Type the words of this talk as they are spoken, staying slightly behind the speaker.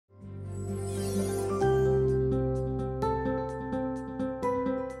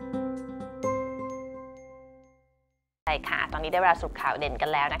ช่ค่ะตอนนี้ได้เวลาสรุปข่าวเด่นกัน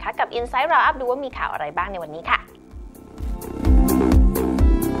แล้วนะคะกับ Insied roundup ดูว่ามีข่าวอะไรบ้างในวันนี้ค่ะ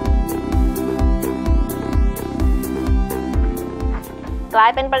กลา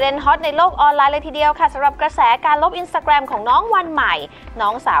ยเป็นประเด็นฮอตในโลกออนไลน์เลยทีเดียวค่ะสำหรับกระแสการลบ Instagram ของน้องวันใหม่น้อ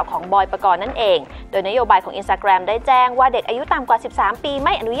งสาวของบอยปกรณ์นั่นเองโดยนโยบายของ Instagram ได้แจ้งว่าเด็กอายุต่ำกว่า13ปีไ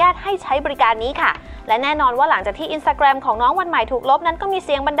ม่อนุญาตให้ใช้บริการนี้ค่ะและแน่นอนว่าหลังจากที่ Instagram ของน้องวันใหม่ถูกลบนั้นก็มีเ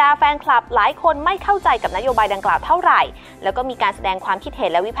สียงบรรดาแฟนคลับหลายคนไม่เข้าใจกับนโยบายดังกล่าวเท่าไหร่แล้วก็มีการแสดงความคิดเห็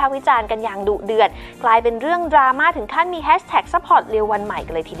นและวิพากษ์วิจารณ์กันอย่างดุเดือดกลายเป็นเรื่องดราม่าถึงขั้นมีแฮชแท็กซัพพอร์ตเรียววันใหม่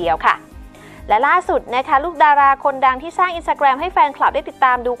กันเลยทีเดียวค่ะและล่าสุดนะคะลูกดาราคนดังที่สร้าง Instagram ให้แฟนคลับได้ติดต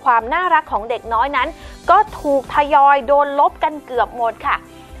ามดูความน่ารักของเด็กน้อยนั้นก็ถูกทยอยโดนลบกันเกือบหมดค่ะ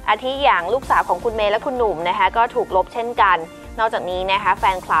อาทิอย่างลูกสาวของคุณเมย์และคุณหนุ่มนะคะก็ถูกลบเช่นกันนอกจากนี้นะคะแฟ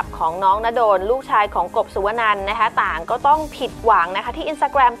นคลับของน้องณโดลลูกชายของกบสุวรรณันท์นะคะต่างก็ต้องผิดหวังนะคะที่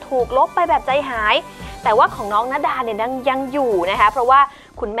Instagram ถูกลบไปแบบใจหายแต่ว่าของน้องณดาเนี่ยยังอยู่นะคะเพราะว่า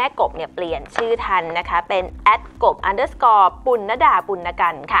คุณแม่กบเนี่ยเปลี่ยนชื่อทันนะคะเป็น@กบ_ปุณณดาปุณ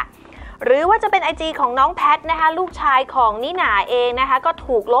กันค่ะหรือว่าจะเป็น IG ของน้องแพทนะคะลูกชายของนิน่าเองนะคะก็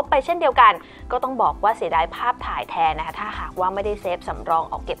ถูกลบไปเช่นเดียวกันก็ต้องบอกว่าเสียดายภาพถ่ายแทนนะคะถ้าหากว่าไม่ได้เซฟสำรอง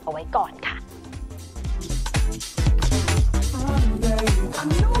เอาเก็บเอาไว้ก่อนค่ะ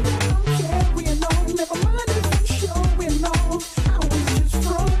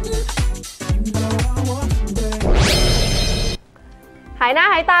หายหน้า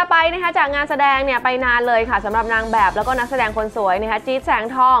หายตาไปนะคะจากงานแสดงเนี่ยไปนานเลยค่ะสำหรับนางแบบแล้วก็นักแสดงคนสวยนะคะจี๊ดแสง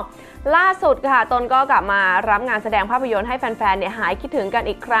ทองล่าสุดค่ะตนก็กลับมารับงานแสดงภาพยนตร์ให้แฟนๆเนี่ยหายคิดถึงกัน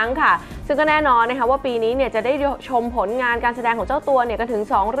อีกครั้งค่ะซึ่งก็แน่นอนนะคะว่าปีนี้เนี่ยจะได้ชมผลงานการแสดงของเจ้าตัวเนี่ยกันถึง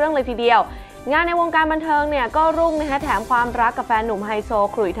2เรื่องเลยทีเดียวงานในวงการบันเทิงเนี่ยก็รุ่งนะคะแถมความรักกับแฟนหนุ่มไฮโซ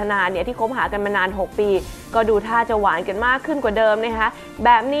ขลุ่ยธนาเนี่ยที่คบหากันมานาน6ปีก็ดูท่าจะหวานกันมากขึ้นกว่าเดิมนะคะแบ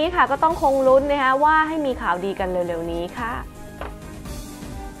บนี้ค่ะก็ต้องคงลุ้นนะคะว่าให้มีข่าวดีกันเร็วๆนี้ค่ะ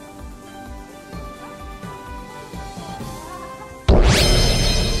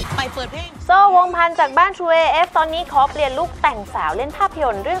โซ่วงพันธ์จากบ้าน True AF ตอนนี้ขอเปลี่ยนลุคแต่งสาวเล่นภาพย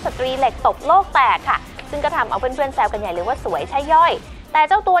นตร์เรื่องสตรีเหล็กตบโลกแตกค่ะซึ่งก็ทำเอาเพื่อนๆแซวกันใหญ่เลยว่าสวยใช่ย่อยแต่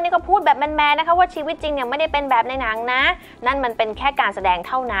เจ้าตัวนี่ก็พูดแบบแมนๆนะคะว่าชีวิตจริงเนี่ยไม่ได้เป็นแบบในหนังนะนั่นมันเป็นแค่การแสดง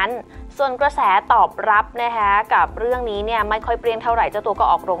เท่านั้นส่วนกระแสตอบรับนะคะกับเรื่องนี้เนี่ยไม่ค่อยเปรี้ยงเท่าไหร่เจ้าตัวก็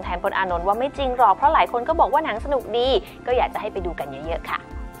ออกโรงแทนพลอานนท์ว่าไม่จริงหรอกเพราะหลายคนก็บอกว่าหนังสนุกดีก็อยากจะให้ไปดูกันเยอะๆค่ะ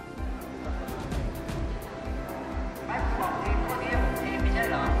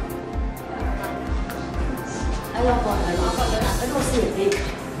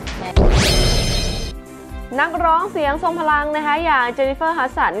นักร้องเสียงทรงพลังนะคะอย่างเจนนิเฟอร์ฮัส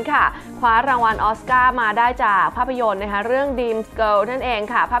สันค่ะคว้ารางวัลออสการ์มาได้จากภาพยนตร์นะคะเรื่อง Dreams Girl นั่นเอง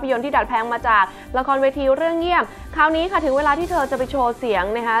ค่ะภาพยนตร์ที่ดัดแปลงมาจากละครเวทีเรื่องเงียบคราวนี้ค่ะถึงเวลาที่เธอจะไปโชว์เสียง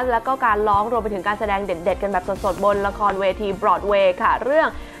นะคะแล้วก็การร้องรวมไปถึงการแสดงเด็ดๆกันแบบสดๆบนละครเวทีบรอดเวย์ค่ะเรื่อง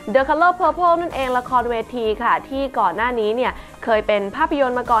The Color Purple นั่นเองละครเวทีค่ะที่ก่อนหน้านี้เนี่ยเคยเป็นภาพย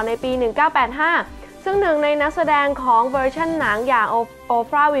นตร์มาก่อนในปี 1985ซึ่งหนึ่งในนักแสดงของเวอร์ชันหนังอย่างโอ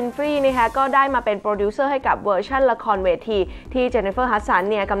ปราห์วินฟรีนะคะก็ได้มาเป็นโปรดิวเซอร์ให้กับเวอร์ชันละครเวทีที่เจนนิเฟอร์ฮัสสัน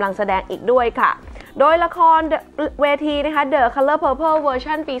เนี่ยกำลังแสดงอีกด้วยค่ะโดยละครเวทีนะคะ The Color Purple เวอร์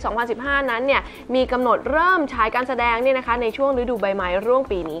ชันปี 2015 นั้นเนี่ยมีกำหนดเริ่มฉายการแสดงเนี่ยนะคะในช่วงฤดูใบไม้ร่วง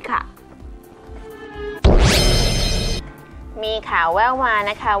ปีนี้ค่ะมีข่าวแว่วมา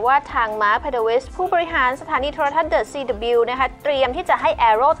นะคะว่าทางมาร์ค พาเดวิสผู้บริหารสถานีโทรทัศน์ The CW นะคะเตรียมที่จะให้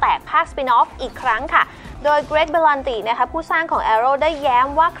Arrow แตกภาคสปินออฟอีกครั้งค่ะโดยเกรก เบลันตินะคะผู้สร้างของ Arrow ได้แย้ม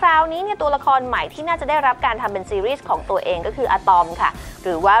ว่าคราวนี้เนี่ยตัวละครใหม่ที่น่าจะได้รับการทำเป็นซีรีส์ของตัวเองก็คืออะตอมค่ะห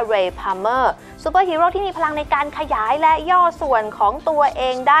รือว่าเรย์ พาล์เมอร์ซูเปอร์ฮีโร่ที่มีพลังในการขยายและย่อส่วนของตัวเอ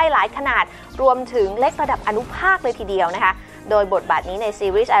งได้หลายขนาดรวมถึงเล็กระดับอนุภาคเลยทีเดียวนะคะโดยบทบาทนี้ในซี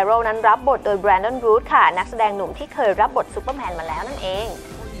รีส์ Arrow นั้นรับบทโดยแบรนดอน รูธค่ะนักแสดงหนุ่มที่เคยรับบทซูเปอร์แมนมาแล้วนั่นเอง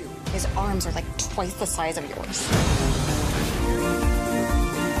His arms are like twice the size of yours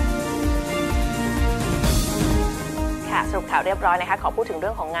สรุปข่าวเรียบร้อยนะคะขอพูดถึงเรื่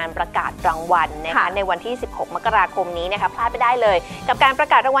องของงานประกาศรางวัลนะคะในวันที่16 มกราคมนี้นะคะพลาดไปได้เลยกับการประ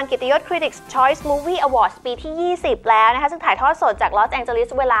กาศรางวัลเกียรติยศ Critics Choice Movie Awards ปีที่ 20 แล้วนะคะซึ่งถ่ายทอดสดจากลอสแองเจลิส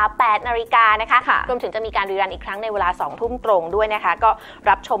เวลา 8 นาฬิกานะคะรวมถึงจะมีการรีรันอีกครั้งในเวลา 2 ทุ่มตรงด้วยนะคะก็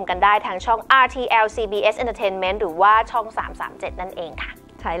รับชมกันได้ทางช่อง RTL CBS Entertainment หรือว่าช่อง 337 นั่นเองค่ะ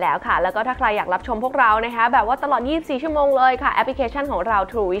ใช่แล้วค่ะแล้วก็ถ้าใครอยากรับชมพวกเรานะคะแบบว่าตลอด 24 ชั่วโมงเลยค่ะแอปพลิเคชันของเรา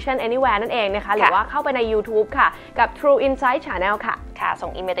True Vision Anywhere นั่นเองนะคะหรือว่าเข้าไปใน YouTube ค่ะกับ True Insied Channel ค่ะส่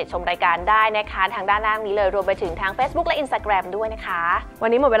งอีเมลติดชมรายการได้นะคะทางด้านล่างนี้เลยรวมไปถึงทาง Facebook และ Instagram ด้วยนะคะวัน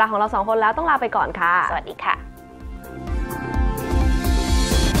นี้หมดเวลาของเรา2คนแล้วต้องลาไปก่อนค่ะสวัสดีค่ะ